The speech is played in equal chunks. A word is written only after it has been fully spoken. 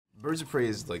Birds of Prey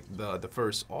is like the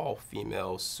first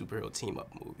all-female superhero team-up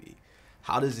movie.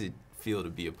 How does it feel to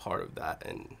be a part of that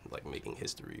and like making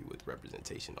history with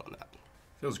representation on that?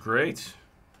 Feels great.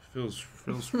 Feels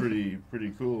pretty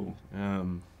cool.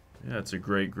 Yeah, it's a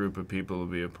great group of people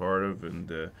to be a part of, and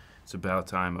it's about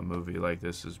time a movie like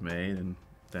this is made, and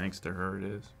thanks to her it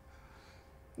is.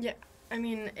 Yeah, I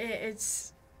mean,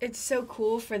 it's so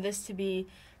cool for this to be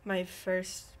my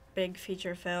first big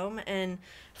feature film, and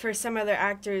for some other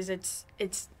actors it's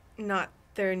not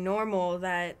their normal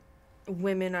that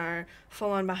women are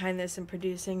full on behind this and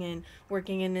producing and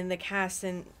working in the cast,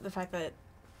 and the fact that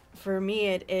for me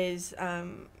it is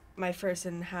my first,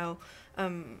 and how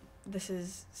this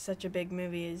is such a big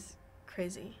movie is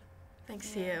crazy.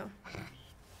 Thanks to you.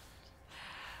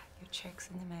 Your check's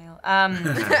in the mail.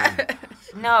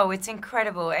 No, it's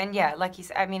incredible, and yeah, like you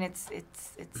said, I mean, it's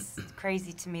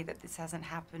crazy to me that this hasn't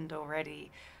happened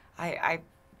already. I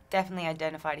definitely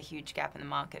identified a huge gap in the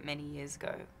market many years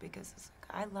ago, because it's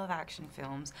like, I love action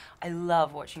films. I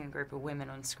love watching a group of women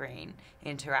on screen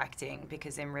interacting,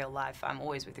 because in real life I'm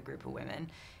always with a group of women,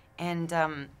 and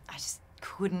I just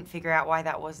couldn't figure out why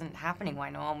that wasn't happening, why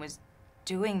no one was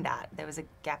doing that. There was a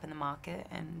gap in the market,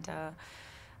 and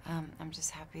I'm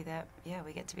just happy that, yeah,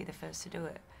 we get to be the first to do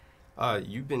it.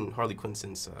 You've been Harley Quinn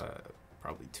since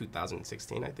probably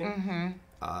 2016, I think.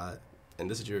 Mm-hmm. And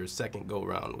this is your second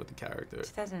go-round with the character.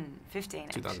 2015,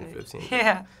 actually. 2015.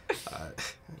 Yeah.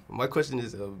 My question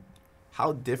is,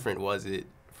 how different was it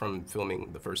from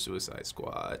filming the first Suicide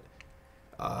Squad,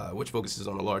 which focuses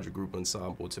on a larger group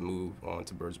ensemble, to move on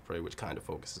to Birds of Prey, which kind of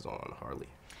focuses on Harley?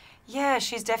 Yeah,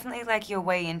 she's definitely like your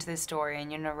way into the story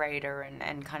and your narrator,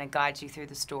 and kind of guides you through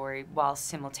the story while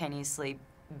simultaneously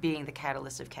being the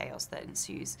catalyst of chaos that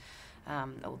ensues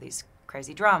all these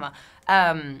crazy drama.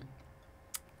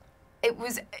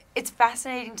 It's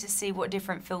fascinating to see what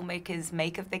different filmmakers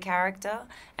make of the character,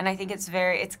 and I think it's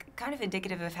kind of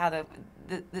indicative of how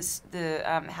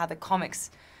how the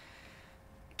comics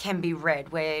can be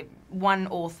read, where one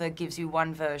author gives you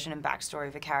one version and backstory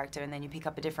of a character, and then you pick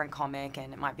up a different comic,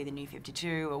 and it might be the New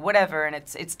 52 or whatever, and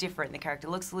it's different. The character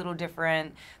looks a little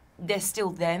different. They're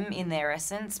still them in their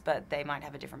essence, but they might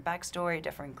have a different backstory, a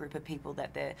different group of people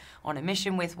that they're on a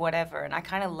mission with, whatever. And I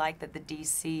kind of like that the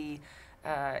DC,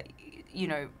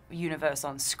 universe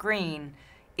on screen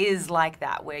is like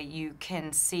that, where you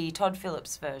can see Todd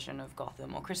Phillips' version of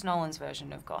Gotham, or Chris Nolan's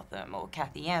version of Gotham, or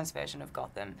Kathy Ann's version of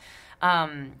Gotham.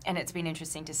 And it's been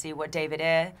interesting to see what David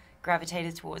Ayer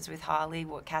gravitated towards with Harley,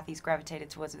 what Kathy's gravitated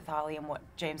towards with Harley, and what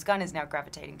James Gunn is now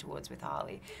gravitating towards with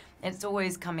Harley. And it's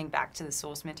always coming back to the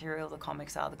source material. The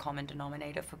comics are the common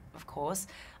denominator, of course.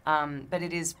 But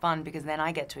it is fun, because then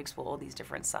I get to explore all these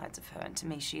different sides of her. And to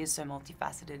me, she is so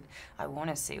multifaceted. I want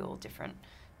to see all different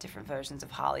versions of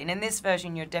Harley. And in this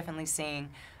version, you're definitely seeing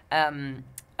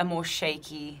a more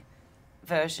shaky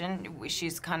version.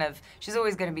 She's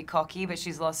always going to be cocky, but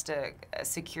she's lost a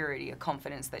security, a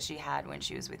confidence that she had when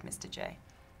she was with Mr. J.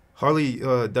 Harley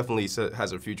definitely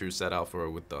has her future set out for her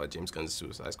with James Gunn's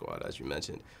Suicide Squad, as you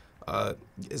mentioned.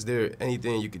 Is there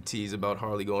anything you could tease about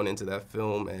Harley going into that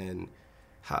film, and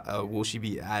will she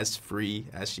be as free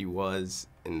as she was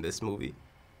in this movie?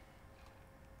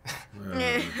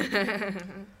 I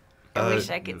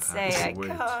wish I could say I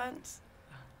can't.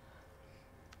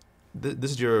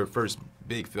 This is your first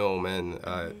big film, and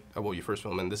your first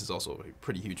film, and this is also a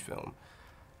pretty huge film.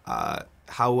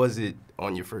 How was it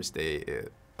on your first day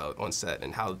on set,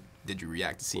 and how did you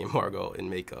react to seeing Margot in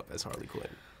makeup as Harley Quinn?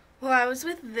 Well, I was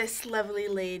with this lovely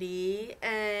lady,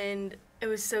 and it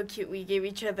was so cute. We gave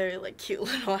each other like cute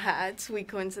little hats,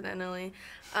 coincidentally.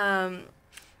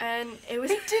 And it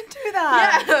was... We did do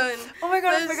that! Yeah. Oh my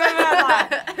God, I forgot about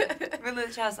that. Remember,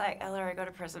 I was like, Ella, I got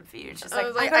a present for you. And she's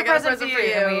like, I got a present for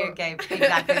you. And we gave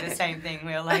exactly the same thing.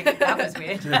 We were like, that was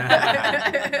weird.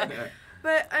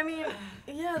 But, I mean,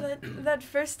 yeah, that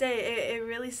first day, it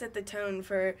really set the tone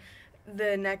for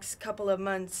the next couple of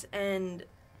months. And,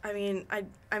 I mean,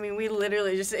 we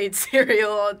literally just ate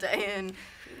cereal all day and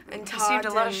talked. Consumed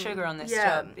a lot of sugar on this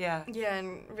job. Yeah. Yeah,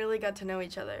 and really got to know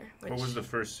each other. What was the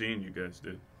first scene you guys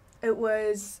did? It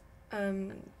was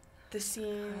the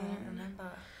scene... I don't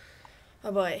remember.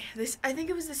 Oh boy. I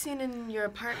think it was the scene in your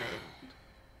apartment.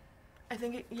 I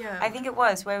think it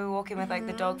was, where we were walking with like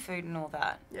the dog food and all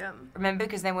that. Yeah. Remember?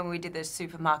 Because then when we did the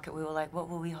supermarket, we were like, what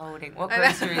were we holding? What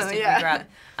groceries did we grab?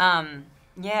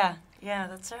 Yeah,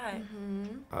 that's right.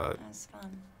 That was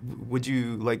fun. Would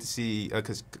you like to see,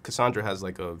 because Cassandra has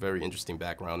like a very interesting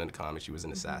background in the comics. She was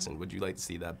an assassin. Would you like to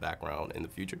see that background in the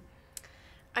future?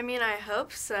 I mean, I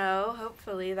hope so.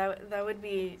 Hopefully, that would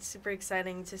be super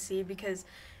exciting to see, because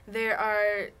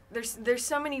there's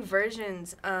so many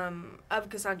versions of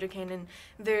Cassandra Cain, and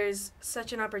there's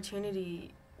such an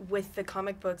opportunity with the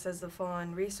comic books as the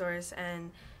full-on resource,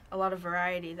 and a lot of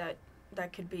variety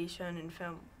that could be shown in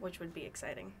film, which would be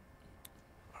exciting.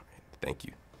 Thank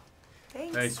you.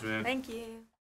 Thanks. Thanks, man. Thank you.